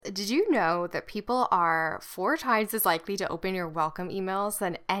did you know that people are 4 times as likely to open your welcome emails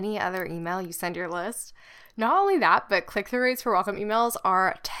than any other email you send your list? Not only that, but click-through rates for welcome emails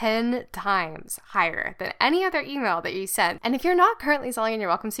are 10 times higher than any other email that you send. And if you're not currently selling in your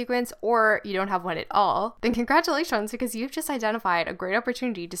welcome sequence or you don't have one at all, then congratulations, because you've just identified a great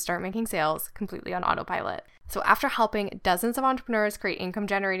opportunity to start making sales completely on autopilot. So after helping dozens of entrepreneurs create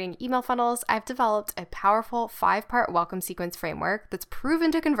income-generating email funnels, I've developed a powerful 5-part welcome sequence framework that's proven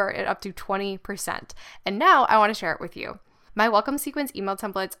to convert at up to 20%. And now I want to share it with you. My welcome sequence email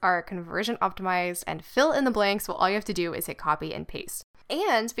templates are conversion optimized and fill in the blanks, so all you have to do is hit copy and paste.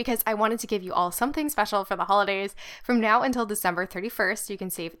 And because I wanted to give you all something special for the holidays, from now until December 31st, you can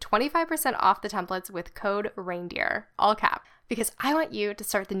save 25% off the templates with code REINDEER, all cap. Because I want you to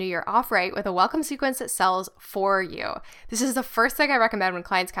start the new year off right with a welcome sequence that sells for you. This is the first thing I recommend when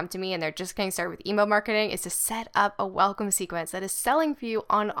clients come to me and they're just getting started with email marketing, is to set up a welcome sequence that is selling for you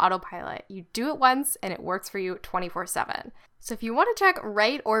on autopilot. You do it once and it works for you 24/7. So if you want to check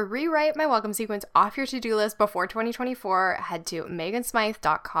write or rewrite my welcome sequence off your to-do list before 2024, head to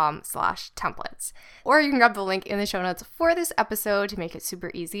megansmythe.com/templates. Or you can grab the link in the show notes for this episode to make it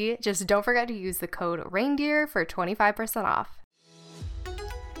super easy. Just don't forget to use the code REINDEER for 25% off.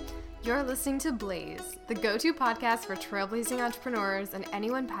 You're listening to Blaze, the go-to podcast for trailblazing entrepreneurs and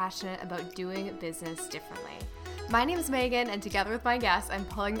anyone passionate about doing business differently. My name is Megan, and together with my guests, I'm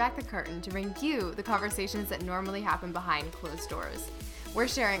pulling back the curtain to bring you the conversations that normally happen behind closed doors. We're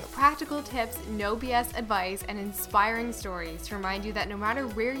sharing practical tips, no BS advice, and inspiring stories to remind you that no matter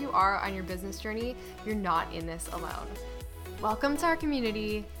where you are on your business journey, you're not in this alone. Welcome to our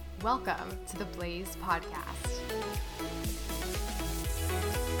community. Welcome to the Blaze Podcast.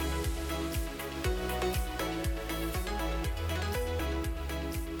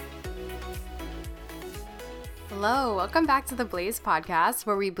 Hello, welcome back to the Blaze Podcast,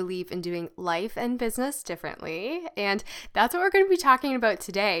 where we believe in doing life and business differently. And that's what we're going to be talking about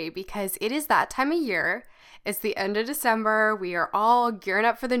today, because it is that time of year. It's the end of December. We are all gearing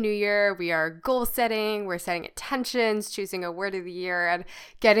up for the new year. We are goal setting. We're setting intentions, choosing a word of the year, and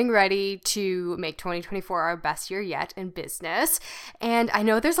getting ready to make 2024 our best year yet in business. And I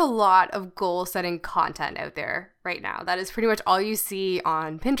know there's a lot of goal setting content out there right now. That is pretty much all you see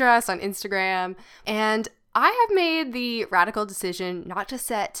on Pinterest, on Instagram. And I have made the radical decision not to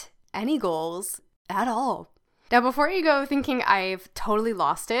set any goals at all. Now, before you go thinking I've totally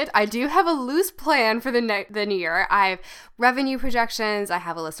lost it, I do have a loose plan for the new year. I have revenue projections, I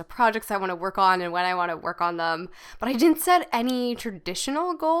have a list of projects I want to work on and when I want to work on them, but I didn't set any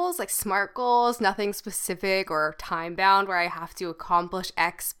traditional goals, like SMART goals, nothing specific or time-bound where I have to accomplish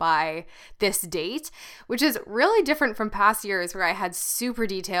X by this date, which is really different from past years where I had super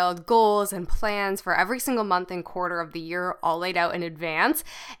detailed goals and plans for every single month and quarter of the year all laid out in advance,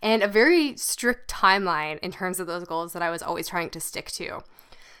 and a very strict timeline in terms of those goals that I was always trying to stick to.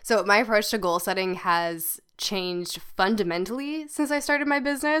 So my approach to goal setting has changed fundamentally since I started my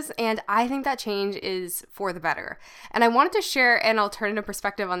business, and I think that change is for the better. And I wanted to share an alternative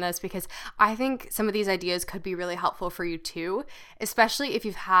perspective on this because I think some of these ideas could be really helpful for you too, especially if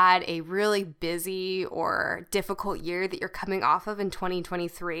you've had a really busy or difficult year that you're coming off of in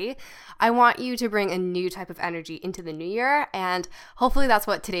 2023. I want you to bring a new type of energy into the new year, and hopefully that's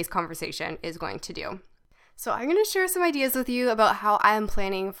what today's conversation is going to do. So I'm going to share some ideas with you about how I am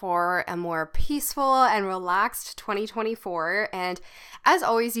planning for a more peaceful and relaxed 2024. And as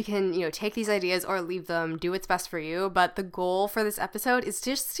always, you can, take these ideas or leave them, do what's best for you. But the goal for this episode is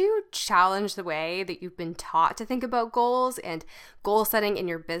just to challenge the way that you've been taught to think about goals and goal setting in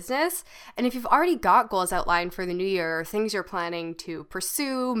your business. And if you've already got goals outlined for the new year, or things you're planning to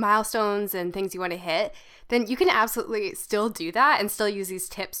pursue, milestones and things you want to hit, then you can absolutely still do that and still use these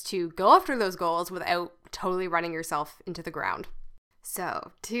tips to go after those goals without totally running yourself into the ground.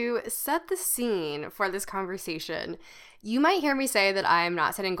 So, to set the scene for this conversation, you might hear me say that I'm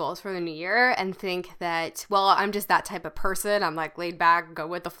not setting goals for the new year and think that, well, I'm just that type of person. I'm like laid back, go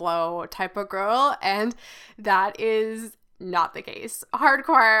with the flow type of girl. And that is not the case.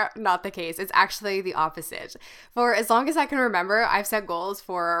 Hardcore, not the case. It's actually the opposite. For as long as I can remember, I've set goals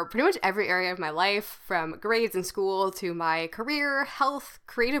for pretty much every area of my life, from grades in school to my career, health,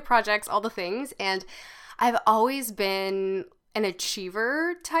 creative projects, all the things. And I've always been an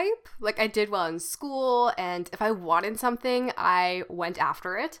achiever type. Like, I did well in school, and if I wanted something, I went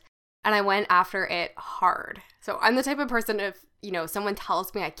after it, and I went after it hard. So I'm the type of person, if, someone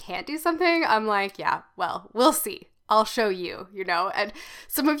tells me I can't do something, I'm like, yeah, well, we'll see. I'll show you, and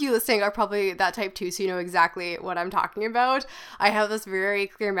some of you listening are probably that type too, so you know exactly what I'm talking about. I have this very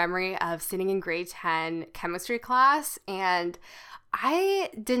clear memory of sitting in grade 10 chemistry class, and I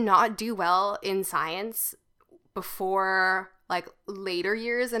did not do well in science before like later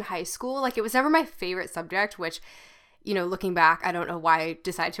years in high school. Like it was never my favorite subject, which, you know, looking back, I don't know why I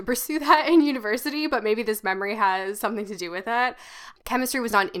decided to pursue that in university, but maybe this memory has something to do with it. Chemistry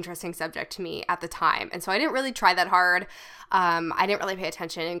was not an interesting subject to me at the time, and so I didn't really try that hard. I didn't really pay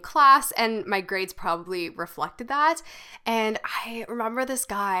attention in class, and my grades probably reflected that. And I remember this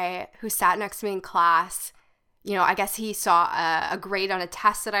guy who sat next to me in class. You know, I guess he saw a grade on a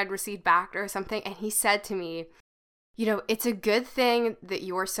test that I'd received back or something, and he said to me, you know, it's a good thing that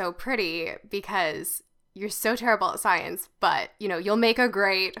you're so pretty because you're so terrible at science, but, you know, you'll make a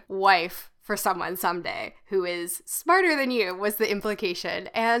great wife for someone someday who is smarter than you, was the implication.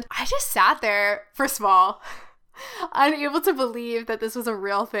 And I just sat there, first of all, unable to believe that this was a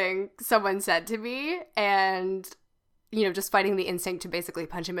real thing someone said to me, and, you know, just fighting the instinct to basically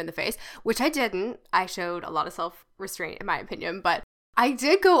punch him in the face, which I didn't. I showed a lot of self-restraint, in my opinion, but I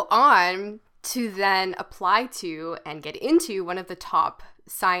did go on to then apply to and get into one of the top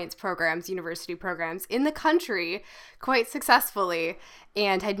science programs, university programs in the country quite successfully,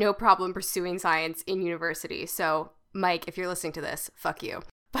 and had no problem pursuing science in university. So, Mike, if you're listening to this, fuck you.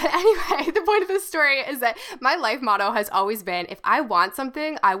 But anyway, the point of this story is that my life motto has always been, if I want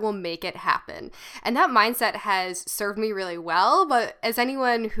something, I will make it happen. And that mindset has served me really well. But as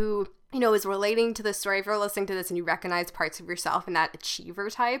anyone who, you know, is relating to this story, if you're listening to this and you recognize parts of yourself in that achiever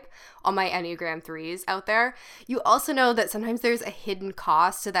type, all my Enneagram 3s out there, you also know that sometimes there's a hidden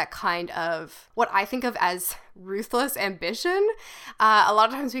cost to that kind of what I think of as ruthless ambition. A lot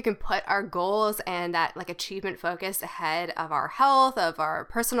of times we can put our goals and that like achievement focus ahead of our health, of our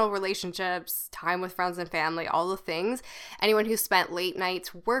personal relationships, time with friends and family, all the things. Anyone who spent late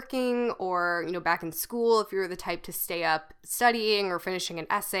nights working or, you know, back in school, if you're the type to stay up studying or finishing an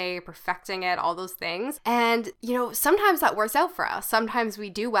essay, perfecting it, all those things. And, you know, sometimes that works out for us. Sometimes we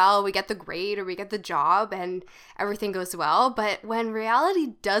do well, we get the grade or we get the job and everything goes well. But when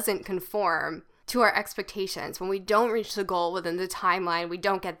reality doesn't conform to our expectations, when we don't reach the goal within the timeline, we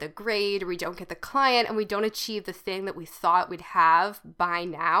don't get the grade, or we don't get the client, and we don't achieve the thing that we thought we'd have by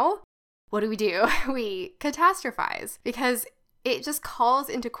now, what do? We catastrophize, because it just calls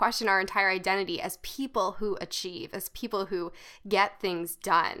into question our entire identity as people who achieve, as people who get things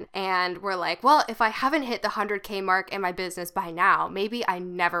done. And we're like, well, if I haven't hit the 100K mark in my business by now, maybe I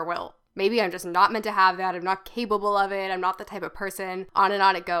never will. Maybe I'm just not meant to have that. I'm not capable of it. I'm not the type of person. On and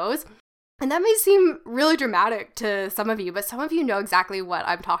on it goes. And that may seem really dramatic to some of you, but some of you know exactly what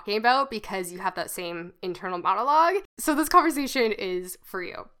I'm talking about because you have that same internal monologue. So this conversation is for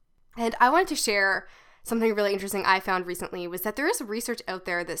you. And I wanted to share something really interesting I found recently was that there is research out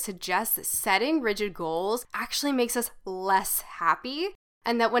there that suggests that setting rigid goals actually makes us less happy,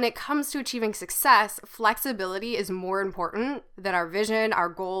 and that when it comes to achieving success, flexibility is more important than our vision, our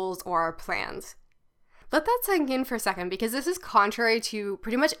goals, or our plans. Let that sink in for a second, because this is contrary to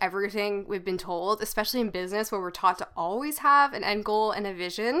pretty much everything we've been told, especially in business where we're taught to always have an end goal and a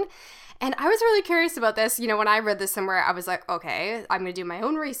vision. And I was really curious about this. You know, when I read this somewhere, I was like, okay, I'm going to do my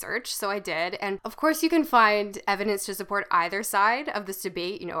own research. So I did. And of course, you can find evidence to support either side of this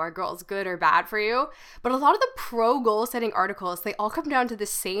debate. You know, are goals good or bad for you? But a lot of the pro goal setting articles, they all come down to the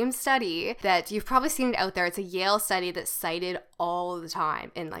same study that you've probably seen it out there. It's a Yale study that's cited all the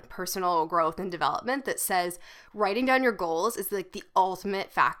time in like personal growth and development that says writing down your goals is like the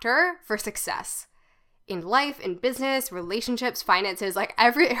ultimate factor for success. In life, in business, relationships, finances, like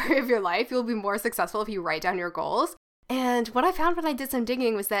every area of your life, you'll be more successful if you write down your goals. And what I found when I did some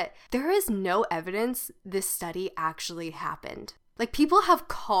digging was that there is no evidence this study actually happened. Like, people have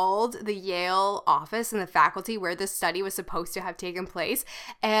called the Yale office and the faculty where this study was supposed to have taken place,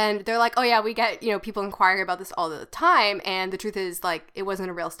 and they're like, oh yeah, we get, you know, people inquiring about this all the time, and the truth is, like, it wasn't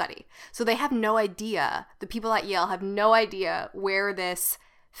a real study. So they have no idea, the people at Yale have no idea where this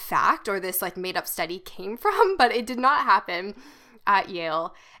fact or this like made up study came from, but it did not happen at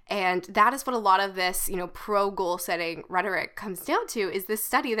Yale. And that is what a lot of this, you know, pro goal setting rhetoric comes down to, is this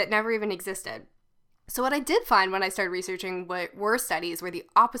study that never even existed. So what I did find when I started researching what were studies where the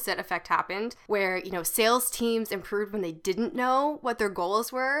opposite effect happened, where, you know, sales teams improved when they didn't know what their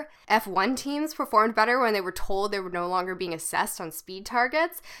goals were. F1 teams performed better when they were told they were no longer being assessed on speed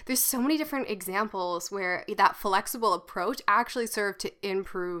targets. There's so many different examples where that flexible approach actually served to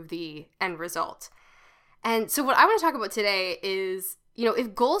improve the end result. And so what I want to talk about today is, you know,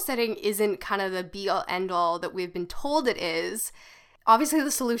 if goal setting isn't kind of the be-all end-all that we've been told it is, Obviously, the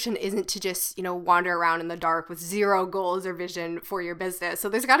solution isn't to just, wander around in the dark with zero goals or vision for your business. So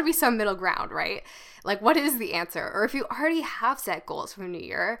there's got to be some middle ground, right? Like, what is the answer? Or if you already have set goals for the new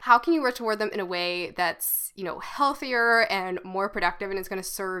year, how can you work toward them in a way that's, healthier and more productive and is going to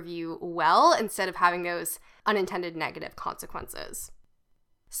serve you well instead of having those unintended negative consequences?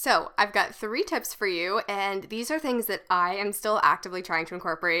 So I've got 3 tips for you, and these are things that I am still actively trying to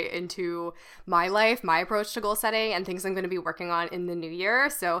incorporate into my life, my approach to goal setting, and things I'm going to be working on in the new year.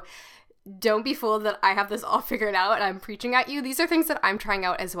 So don't be fooled that I have this all figured out and I'm preaching at you. These are things that I'm trying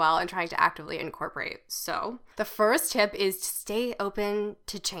out as well and trying to actively incorporate. So the first tip is to stay open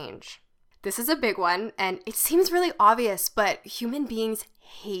to change. This is a big one, and it seems really obvious, but human beings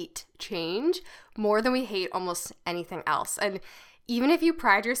hate change more than we hate almost anything else. And even if you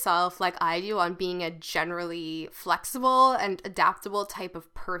pride yourself, like I do, on being a generally flexible and adaptable type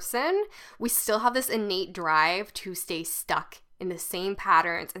of person, we still have this innate drive to stay stuck in the same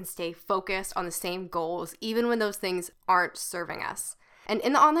patterns and stay focused on the same goals, even when those things aren't serving us. And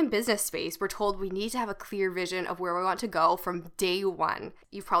in the online business space, we're told we need to have a clear vision of where we want to go from day one.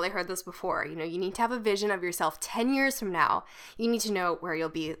 You've probably heard this before. You need to have a vision of yourself 10 years from now. You need to know where you'll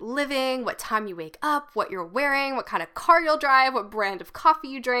be living, what time you wake up, what you're wearing, what kind of car you'll drive, what brand of coffee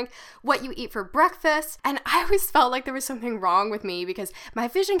you drink, what you eat for breakfast. And I always felt like there was something wrong with me because my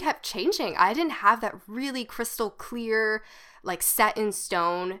vision kept changing. I didn't have that really crystal clear, like set in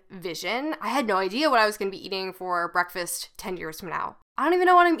stone vision. I had no idea what I was going to be eating for breakfast 10 years from now. I don't even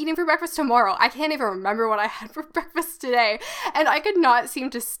know what I'm eating for breakfast tomorrow. I can't even remember what I had for breakfast today. And I could not seem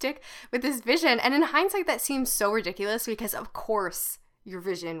to stick with this vision. And in hindsight, that seems so ridiculous because of course your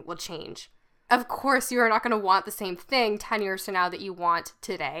vision will change. Of course, you are not going to want the same thing 10 years from now that you want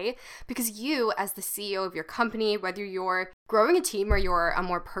today, because you, as the CEO of your company, whether you're growing a team or you're a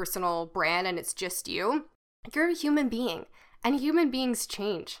more personal brand and it's just you're a human being, and human beings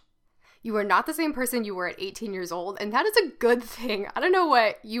change. You are not the same person you were at 18 years old, and that is a good thing. I don't know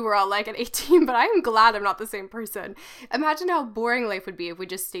what you were all like at 18, but I am glad I'm not the same person. Imagine how boring life would be if we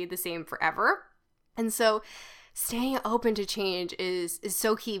just stayed the same forever. And so staying open to change is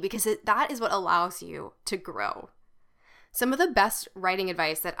so key because that is what allows you to grow. Some of the best writing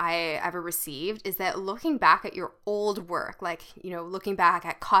advice that I ever received is that looking back at your old work, like, looking back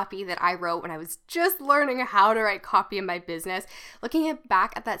at copy that I wrote when I was just learning how to write copy in my business, looking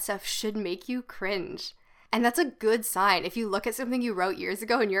back at that stuff should make you cringe. And that's a good sign. If you look at something you wrote years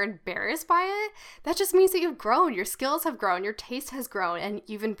ago and you're embarrassed by it, that just means that you've grown, your skills have grown, your taste has grown, and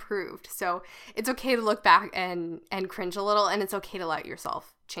you've improved. So it's okay to look back and cringe a little, and it's okay to let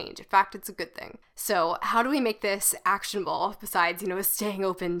yourself change. In fact, it's a good thing. So how do we make this actionable besides, staying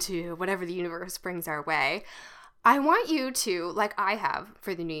open to whatever the universe brings our way? I want you to, like I have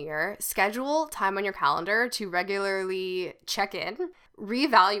for the new year, schedule time on your calendar to regularly check in,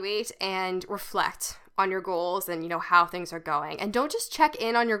 reevaluate, and reflect on your goals and, how things are going. And don't just check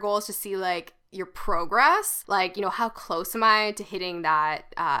in on your goals to see your progress, how close am I to hitting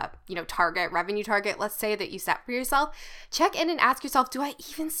that, revenue target, let's say, that you set for yourself. Check in and ask yourself, do I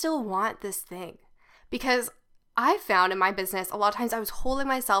even still want this thing? Because I found in my business, a lot of times I was holding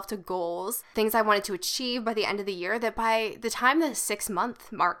myself to goals, things I wanted to achieve by the end of the year, that by the time the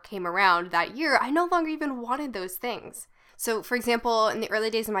 6-month mark came around that year, I no longer even wanted those things. So for example, in the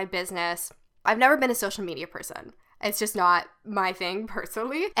early days of my business, I've never been a social media person. It's just not my thing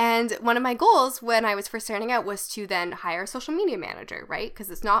personally. And one of my goals when I was first starting out was to then hire a social media manager, right?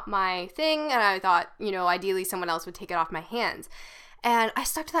 Because it's not my thing. And I thought, ideally someone else would take it off my hands. And I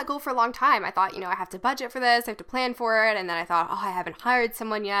stuck to that goal for a long time. I thought, I have to budget for this, I have to plan for it. And then I thought, I haven't hired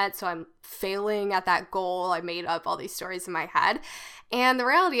someone yet, so I'm failing at that goal. I made up all these stories in my head. And the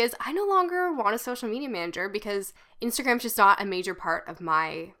reality is I no longer want a social media manager because Instagram's just not a major part of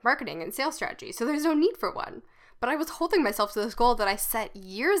my marketing and sales strategy. So there's no need for one. But I was holding myself to this goal that I set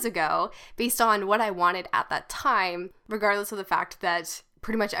years ago based on what I wanted at that time, regardless of the fact that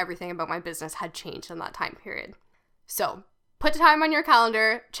pretty much everything about my business had changed in that time period. So put time on your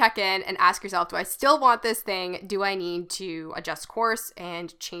calendar, check in, and ask yourself, do I still want this thing? Do I need to adjust course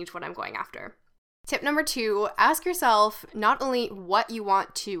and change what I'm going after? Tip number 2, ask yourself not only what you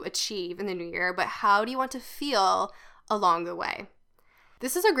want to achieve in the new year, but how do you want to feel along the way?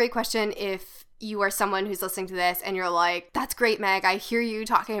 This is a great question if you are someone who's listening to this and you're like, that's great, Meg. I hear you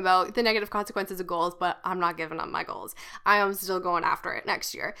talking about the negative consequences of goals, but I'm not giving up my goals. I am still going after it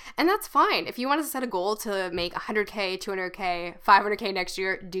next year. And that's fine. If you want to set a goal to make 100K, 200K, 500K next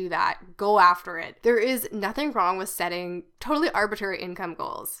year, do that. Go after it. There is nothing wrong with setting totally arbitrary income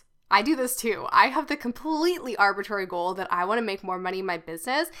goals. I do this too. I have the completely arbitrary goal that I want to make more money in my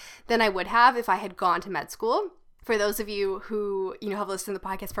business than I would have if I had gone to med school. For those of you who, have listened to the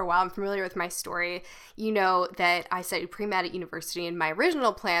podcast for a while and familiar with my story, you know that I studied pre-med at university and my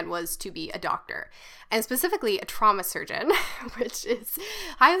original plan was to be a doctor, and specifically a trauma surgeon, which is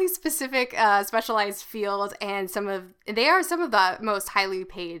highly specific, specialized field, and they are some of the most highly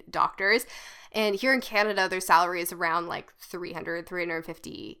paid doctors. And here in Canada, their salary is around like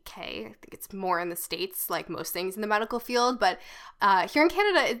 $350K. I think it's more in the States, like most things in the medical field. But here in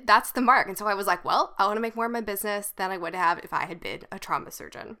Canada, that's the mark. And so I was like, well, I want to make more of my business than I would have if I had been a trauma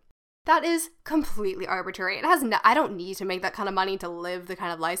surgeon. That is completely arbitrary. I don't need to make that kind of money to live the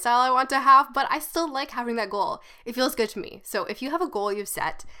kind of lifestyle I want to have, but I still like having that goal. It feels good to me. So if you have a goal you've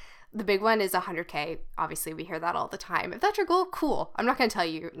set, the big one is 100K. Obviously, we hear that all the time. If that's your goal, cool. I'm not going to tell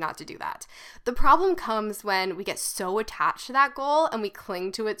you not to do that. The problem comes when we get so attached to that goal and we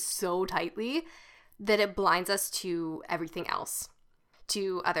cling to it so tightly that it blinds us to everything else,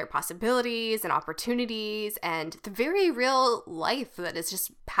 to other possibilities and opportunities and the very real life that is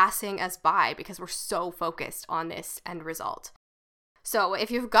just passing us by because we're so focused on this end result. So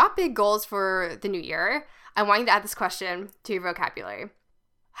if you've got big goals for the new year, I want you to add this question to your vocabulary.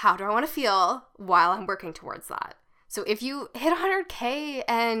 How do I want to feel while I'm working towards that? So if you hit 100K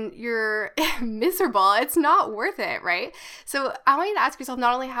and you're miserable, it's not worth it, right? So I want you to ask yourself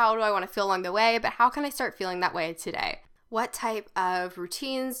not only how do I want to feel along the way, but how can I start feeling that way today? What type of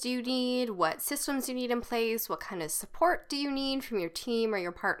routines do you need? What systems do you need in place? What kind of support do you need from your team or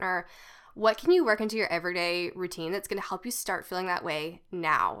your partner? What can you work into your everyday routine that's going to help you start feeling that way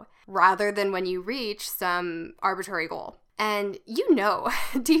now, rather than when you reach some arbitrary goal? And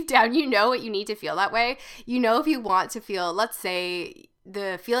deep down, what you need to feel that way. If you want to feel, let's say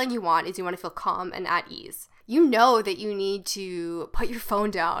the feeling you want is you want to feel calm and at ease. You know that you need to put your phone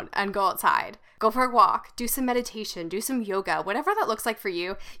down and go outside, go for a walk, do some meditation, do some yoga, whatever that looks like for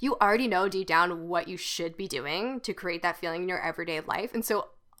you. You already know deep down what you should be doing to create that feeling in your everyday life. And so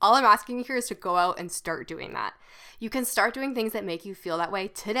all I'm asking you here is to go out and start doing that. You can start doing things that make you feel that way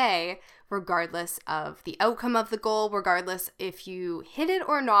today, regardless of the outcome of the goal, regardless if you hit it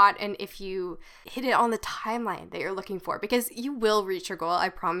or not, and if you hit it on the timeline that you're looking for, because you will reach your goal. I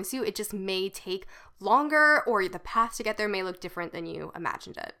promise you. It just may take longer, or the path to get there may look different than you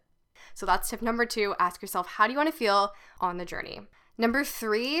imagined it. So that's tip number 2. Ask yourself, how do you want to feel on the journey? Number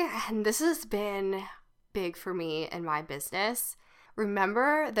 3, and this has been big for me in my business,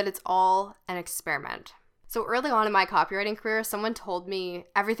 remember that it's all an experiment. So early on in my copywriting career, someone told me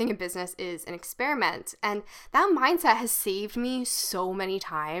everything in business is an experiment. And that mindset has saved me so many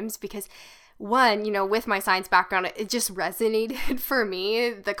times because one, with my science background, it just resonated for me,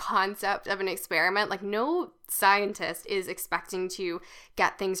 the concept of an experiment. Like no scientist is expecting to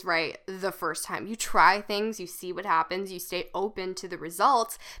get things right the first time. You try things, you see what happens, you stay open to the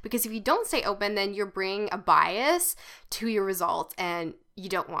results, because if you don't stay open, then you're bringing a bias to your results, and you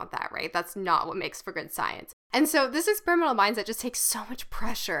don't want that, right? That's not what makes for good science. And so this experimental mindset just takes so much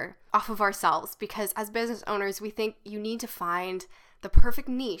pressure off of ourselves, because as business owners, we think you need to find the perfect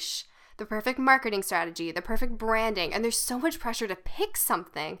niche, the perfect marketing strategy, the perfect branding, and there's so much pressure to pick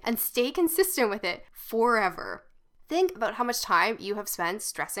something and stay consistent with it forever. Think about how much time you have spent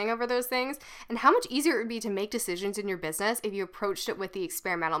stressing over those things and how much easier it would be to make decisions in your business if you approached it with the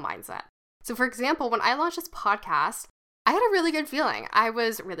experimental mindset. So for example, when I launched this podcast, I had a really good feeling. I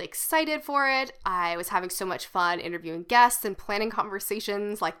was really excited for it. I was having so much fun interviewing guests and planning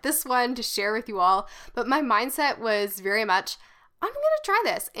conversations like this one to share with you all. But my mindset was very much, I'm going to try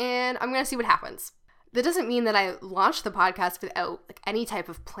this and I'm going to see what happens. That doesn't mean that I launched the podcast without any type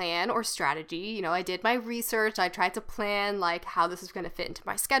of plan or strategy. I did my research. I tried to plan how this was going to fit into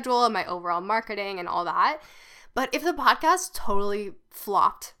my schedule and my overall marketing and all that. But if the podcast totally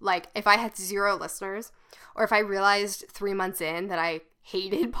flopped, if I had 0 listeners, or if I realized 3 months in that I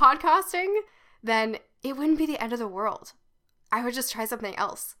hated podcasting, then it wouldn't be the end of the world. I would just try something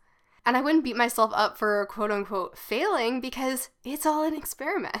else. And I wouldn't beat myself up for quote unquote failing, because it's all an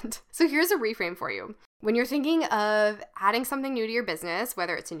experiment. So here's a reframe for you. When you're thinking of adding something new to your business,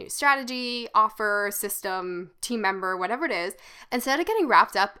 whether it's a new strategy, offer, system, team member, whatever it is, instead of getting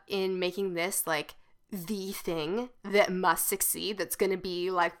wrapped up in making this the thing that must succeed, that's going to be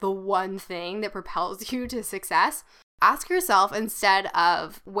the one thing that propels you to success, ask yourself, instead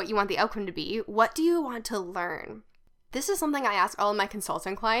of what you want the outcome to be, what do you want to learn? This is something I ask all of my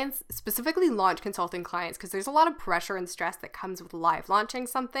consulting clients, specifically launch consulting clients, because there's a lot of pressure and stress that comes with live launching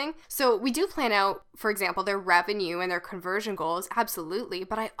something. So we do plan out, for example, their revenue and their conversion goals, absolutely.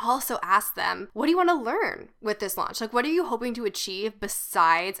 But I also ask them, what do you want to learn with this launch? What are you hoping to achieve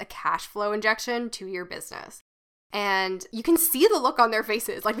besides a cash flow injection to your business? And you can see the look on their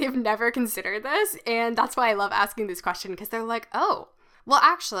faces, like they've never considered this. And that's why I love asking this question, because they're like, oh, well,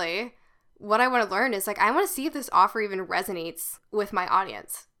 actually, what I want to learn is like, I want to see if this offer even resonates with my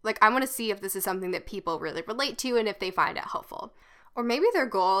audience. Like, I want to see if this is something that people really relate to and if they find it helpful. Or maybe their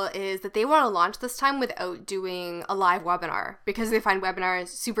goal is that they want to launch this time without doing a live webinar because they find webinars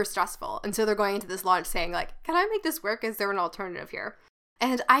super stressful. And so they're going into this launch saying like, can I make this work? Is there an alternative here?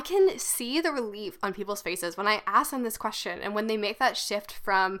 And I can see the relief on people's faces when I ask them this question and when they make that shift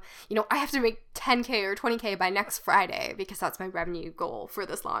from, I have to make 10K or 20K by next Friday because that's my revenue goal for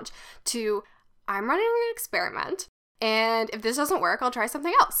this launch, to I'm running an experiment. And if this doesn't work, I'll try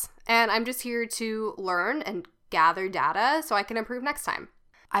something else. And I'm just here to learn and gather data so I can improve next time.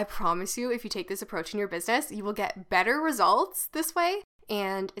 I promise you, if you take this approach in your business, you will get better results this way.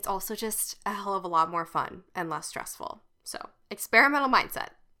 And it's also just a hell of a lot more fun and less stressful. So, experimental mindset.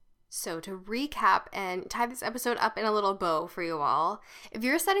 So to recap and tie this episode up in a little bow for you all, if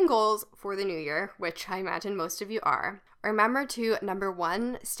you're setting goals for the new year, which I imagine most of you are, remember to, number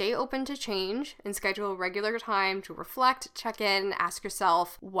 1, stay open to change and schedule regular time to reflect, check in, ask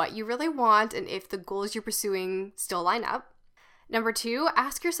yourself what you really want and if the goals you're pursuing still line up. Number 2,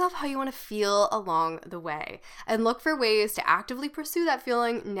 ask yourself how you want to feel along the way and look for ways to actively pursue that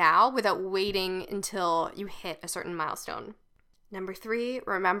feeling now without waiting until you hit a certain milestone. Number 3,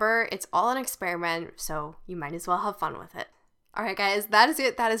 remember it's all an experiment, so you might as well have fun with it. All right, guys, that is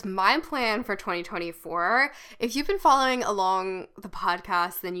it. That is my plan for 2024. If you've been following along the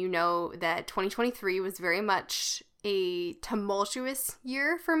podcast, then you know that 2023 was very much a tumultuous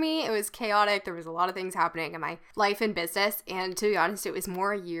year for me. It was chaotic. There was a lot of things happening in my life and business. And to be honest, it was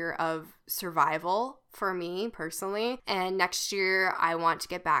more a year of survival for me personally. And next year, I want to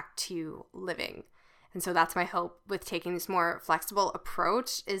get back to living. And so that's my hope with taking this more flexible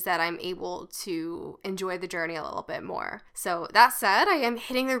approach, is that I'm able to enjoy the journey a little bit more. So that said, I am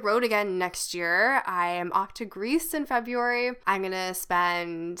hitting the road again next year. I am off to Greece in February. I'm going to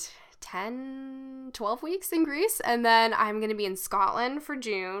spend 12 weeks in Greece, and then I'm going to be in Scotland for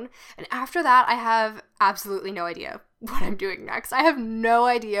June. And after that, I have absolutely no idea what I'm doing next. I have no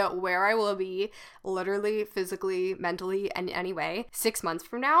idea where I will be, literally, physically, mentally, in any way, 6 months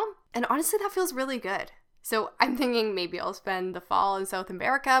from now. And honestly, that feels really good. So I'm thinking maybe I'll spend the fall in South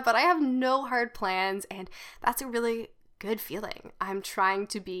America, but I have no hard plans, and that's a really good feeling. I'm trying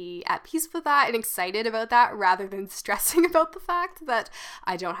to be at peace with that and excited about that rather than stressing about the fact that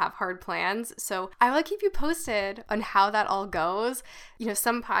I don't have hard plans. So I will keep you posted on how that all goes.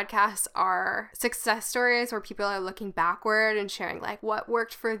 Some podcasts are success stories where people are looking backward and sharing like what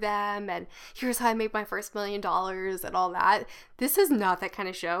worked for them and here's how I made my first $1 million and all that. This is not that kind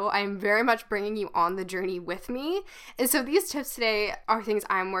of show. I am very much bringing you on the journey with me. And so these tips today are things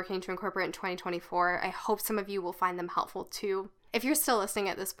I'm working to incorporate in 2024. I hope some of you will find them helpful too. If you're still listening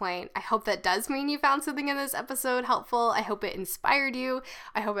at this point, I hope that does mean you found something in this episode helpful. I hope it inspired you.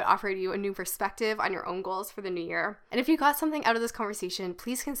 I hope it offered you a new perspective on your own goals for the new year. And if you got something out of this conversation,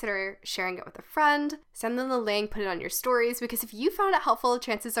 please consider sharing it with a friend. Send them the link, put it on your stories, because if you found it helpful,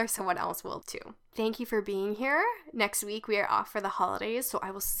 chances are someone else will too. Thank you for being here. Next week, we are off for the holidays, so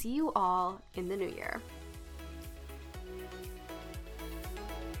I will see you all in the new year.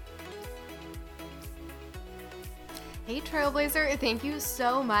 Hey Trailblazer, thank you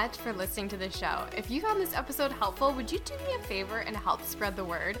so much for listening to the show. If you found this episode helpful, would you do me a favor and help spread the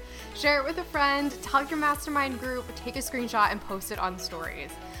word? Share it with a friend, tell your mastermind group, take a screenshot and post it on stories.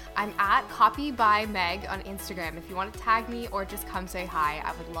 I'm at Copy by Meg on Instagram if you want to tag me or just come say hi.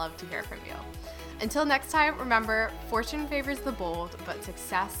 I would love to hear from you. Until next time, remember, fortune favors the bold, but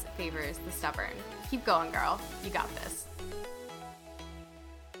success favors the stubborn. Keep going, girl. You got this.